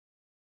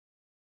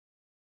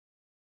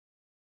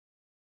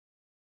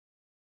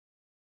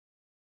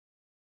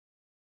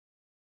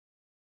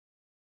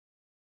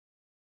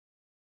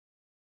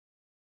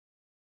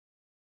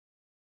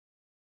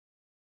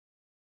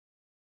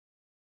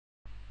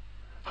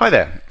Hi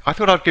there, I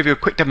thought I'd give you a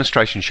quick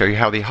demonstration and show you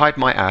how the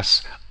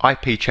hidemyass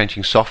IP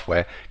changing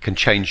software can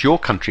change your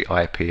country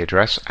IP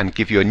address and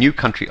give you a new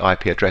country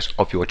IP address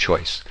of your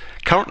choice.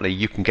 Currently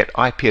you can get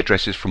IP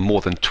addresses from more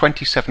than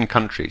 27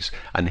 countries,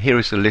 and here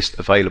is the list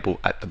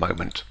available at the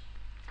moment.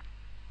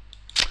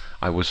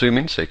 I will zoom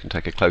in so you can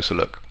take a closer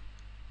look.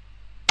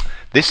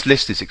 This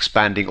list is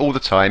expanding all the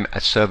time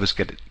as servers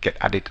get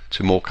added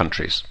to more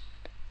countries.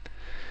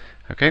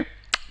 Okay,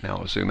 now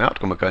I'll zoom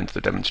out and we'll go into the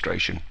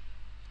demonstration.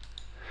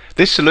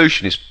 This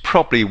solution is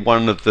probably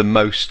one of the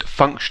most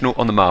functional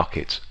on the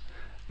market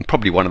and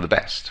probably one of the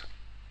best.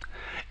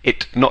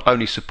 It not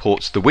only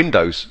supports the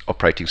Windows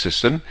operating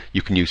system,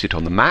 you can use it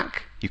on the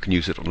Mac, you can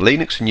use it on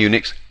Linux and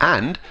Unix,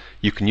 and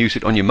you can use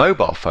it on your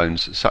mobile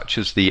phones such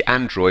as the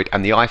Android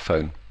and the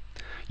iPhone,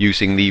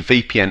 using the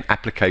VPN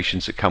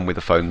applications that come with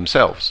the phone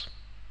themselves.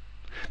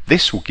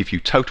 This will give you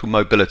total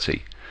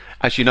mobility.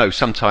 As you know,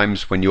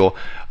 sometimes when you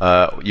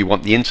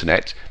want the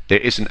internet, there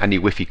isn't any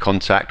Wi-Fi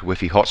contact,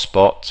 Wi-Fi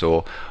hotspots,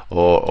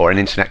 or an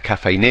internet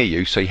cafe near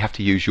you, so you have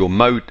to use your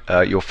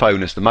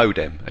phone as the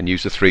modem and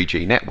use the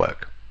 3G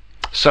network.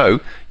 So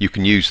you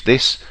can use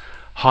this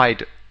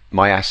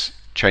hidemyass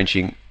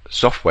changing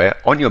software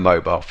on your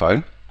mobile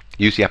phone,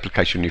 use the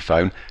application on your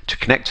phone to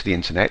connect to the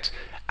internet,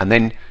 and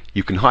then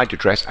you can hide your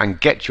address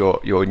and get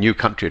your new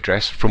country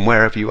address from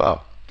wherever you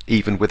are,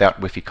 even without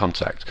Wi-Fi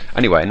contact.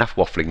 Anyway, enough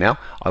waffling now.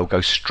 I will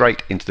go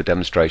straight into the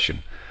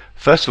demonstration.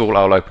 First of all,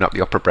 I'll open up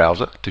the Opera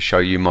browser to show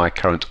you my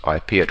current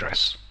IP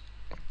address.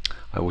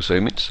 I will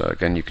zoom in so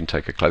again you can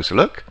take a closer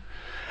look.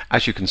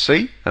 As you can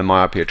see,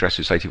 my IP address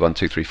is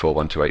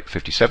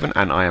 81.234.128.57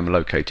 and I am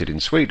located in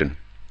Sweden.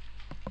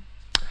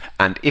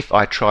 And if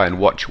I try and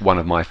watch one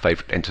of my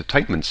favorite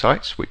entertainment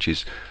sites, which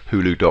is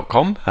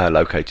hulu.com,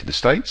 located in the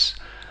States,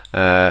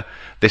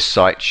 this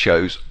site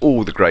shows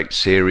all the great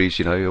series,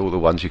 you know, all the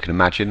ones you can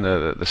imagine,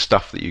 the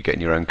stuff that you get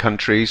in your own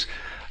countries.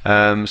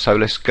 So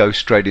let's go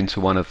straight into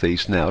one of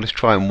these now. Let's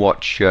try and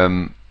watch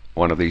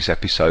one of these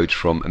episodes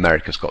from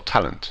America's Got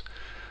Talent.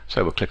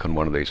 So we'll click on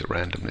one of these at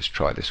random. Let's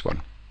try this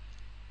one.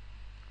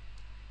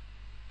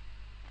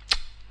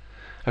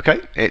 Okay,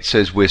 it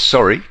says, "We're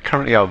sorry,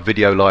 currently our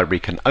video library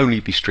can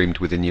only be streamed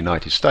within the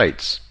United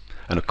States.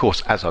 And of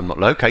course, as I'm not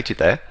located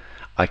there,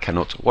 I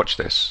cannot watch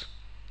this."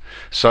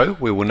 So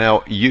we will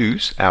now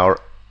use our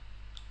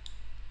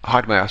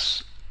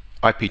hidemyass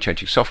IP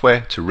changing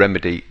software to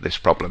remedy this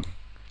problem.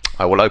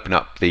 I will open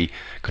up the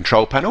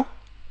control panel.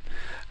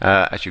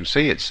 As you can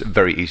see, it's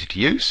very easy to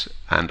use,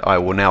 and I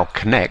will now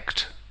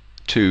connect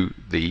to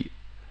the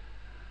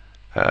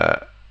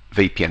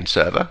VPN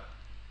server.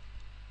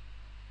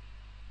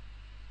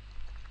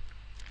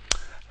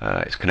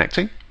 It's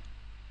connecting.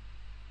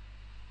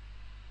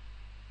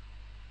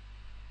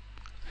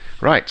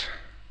 Right.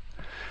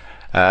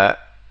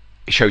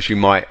 It shows you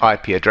my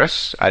IP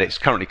address, and it's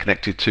currently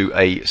connected to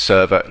a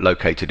server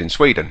located in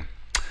Sweden.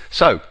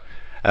 So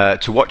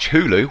to watch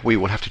Hulu, we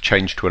will have to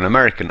change to an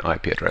American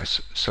IP address.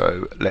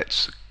 So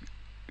let's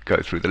go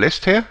through the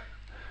list here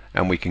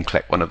and we can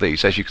collect one of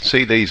these. As you can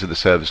see, these are the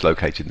servers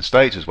located in the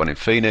States. There's one in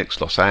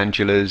Phoenix, Los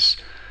Angeles,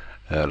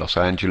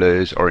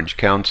 Orange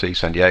County,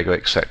 San Diego,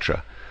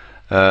 etc.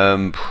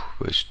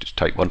 Let's just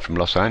take one from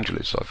Los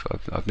Angeles.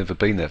 I've never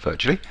been there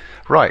virtually.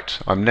 Right,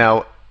 I'm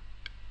now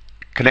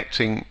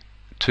connecting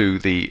to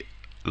the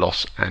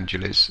Los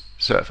Angeles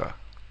server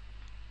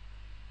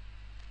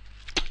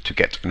to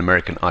get an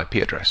American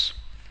IP address.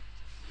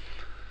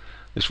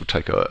 This will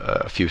take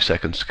a few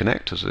seconds to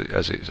connect as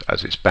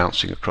it's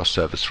bouncing across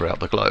servers throughout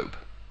the globe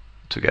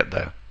to get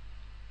there.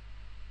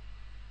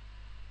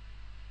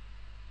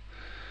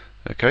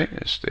 Okay,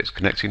 it's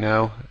connecting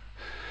now.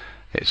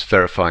 It's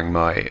verifying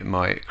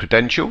my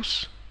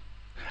credentials,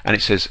 and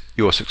it says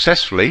you're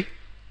successfully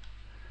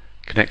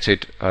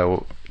connected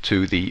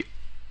to the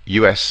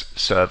US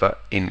server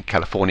in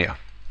California.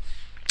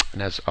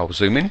 And as I'll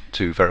zoom in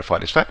to verify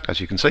this fact, as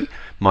you can see,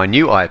 my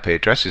new IP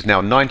address is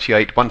now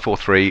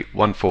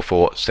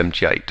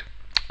 98.143.144.78.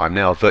 I'm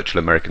now a virtual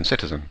American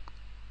citizen.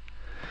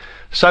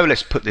 So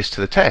let's put this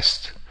to the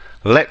test.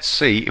 Let's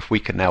see if we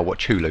can now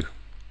watch Hulu.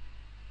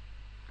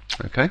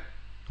 Okay,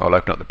 I'll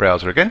open up the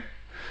browser again,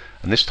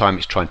 and this time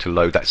it's trying to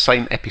load that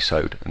same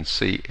episode and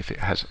see if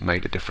it has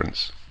made a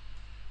difference.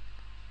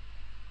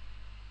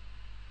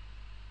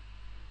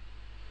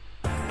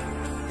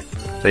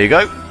 There you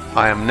go.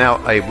 I am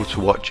now able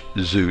to watch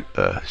Hulu.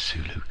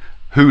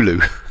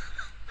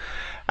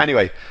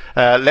 Anyway,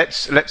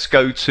 let's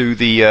go to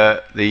the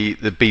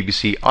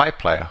BBC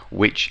iPlayer,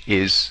 which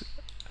is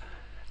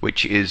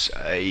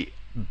a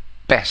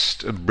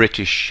best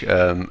British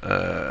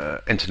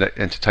internet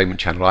entertainment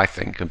channel, I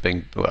think, and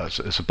being, well,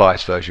 it's a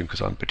biased version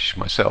because I'm British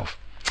myself.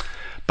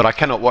 But I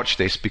cannot watch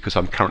this because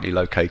I'm currently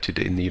located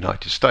in the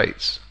United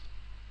States.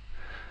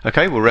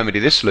 Okay, we'll remedy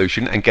this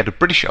solution and get a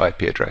British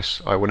IP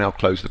address. I will now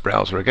close the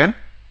browser again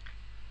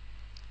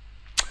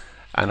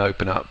and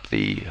open up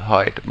the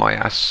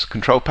hidemyass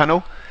control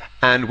panel,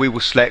 and we will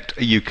select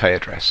a UK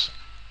address.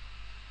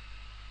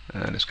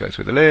 Let's go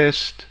through the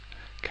list.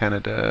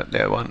 Canada,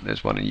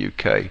 there's one in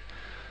UK.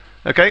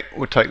 Okay,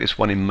 we'll take this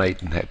one in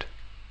Maidenhead.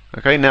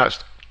 Okay, now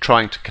it's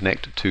trying to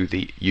connect to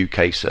the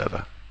UK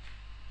server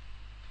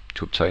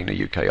to obtain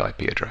a UK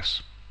IP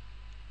address.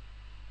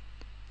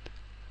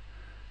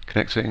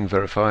 Connecting,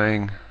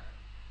 verifying.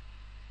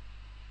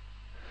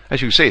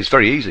 As you can see, it's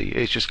very easy.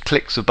 It's just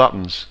clicks of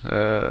buttons,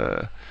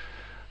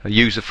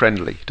 user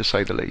friendly to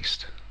say the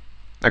least.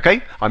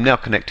 Okay, I'm now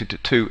connected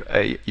to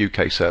a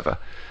UK server.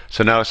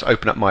 So now let's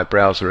open up my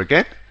browser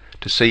again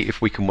to see if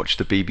we can watch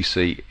the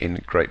BBC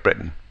in Great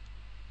Britain.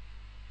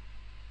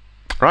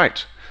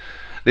 Right,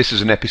 this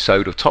is an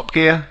episode of Top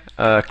Gear.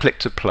 Click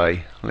to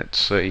play. Let's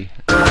see.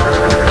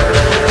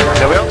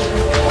 There we are.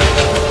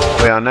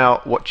 We are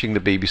now watching the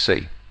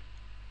BBC.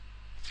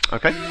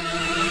 Okay.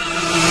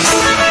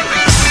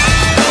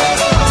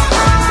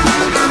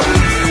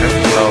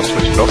 I'll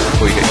switch it off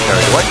before you get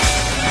carried away.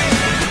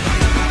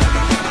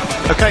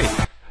 Okay,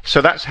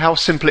 so that's how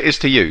simple it is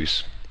to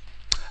use.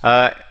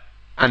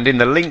 And in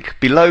the link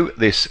below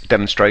this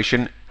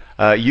demonstration,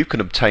 you can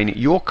obtain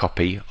your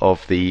copy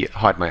of the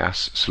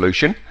hidemyass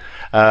solution.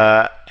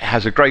 It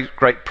has a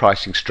great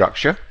pricing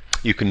structure.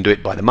 You can do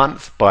it by the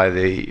month, by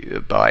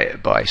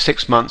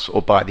 6 months,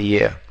 or by the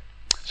year.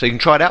 So you can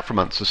try it out for a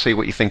month to see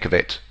what you think of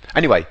it.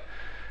 Anyway,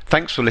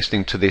 thanks for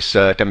listening to this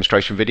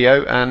demonstration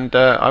video, and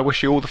I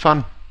wish you all the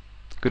fun.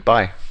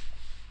 Goodbye.